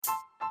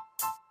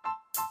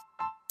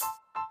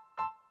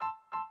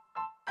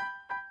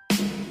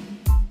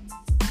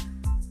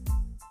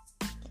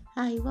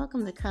Hi,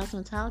 welcome to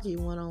Cosmetology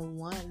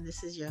 101.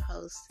 This is your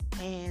host,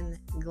 Ann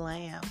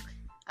Glam.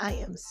 I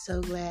am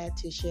so glad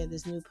to share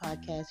this new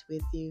podcast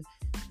with you.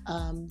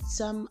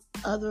 Some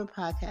other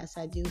podcasts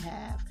I do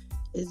have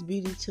is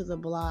Beauty to the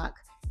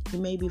Block. You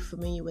may be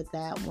familiar with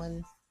that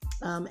one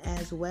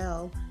as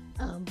well.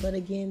 But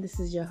again, this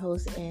is your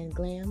host, Ann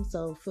Glam,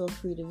 so feel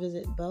free to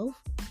visit both.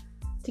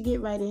 To get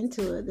right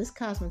into it, this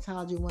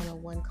Cosmetology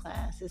 101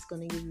 class is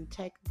going to give you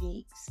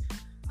techniques,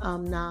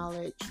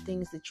 knowledge,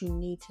 things that you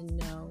need to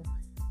know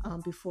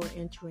before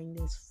entering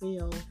this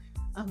field.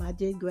 I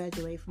did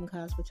graduate from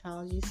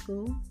cosmetology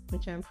school,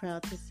 which I'm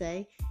proud to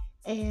say,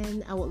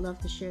 and I would love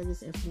to share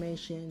this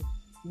information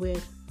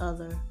with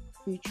other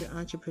future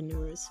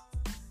entrepreneurs.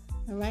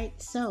 All right,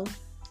 so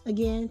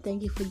again,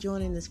 thank you for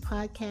joining this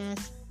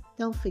podcast.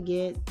 Don't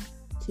forget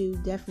to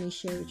definitely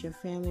share with your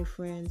family,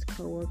 friends,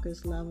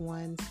 coworkers, loved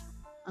ones,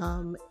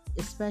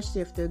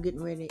 especially if they're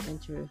getting ready to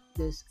enter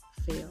this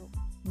field.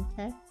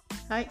 Okay?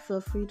 All right,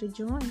 feel free to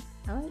join.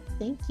 All right,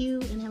 thank you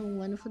and have a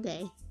wonderful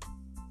day.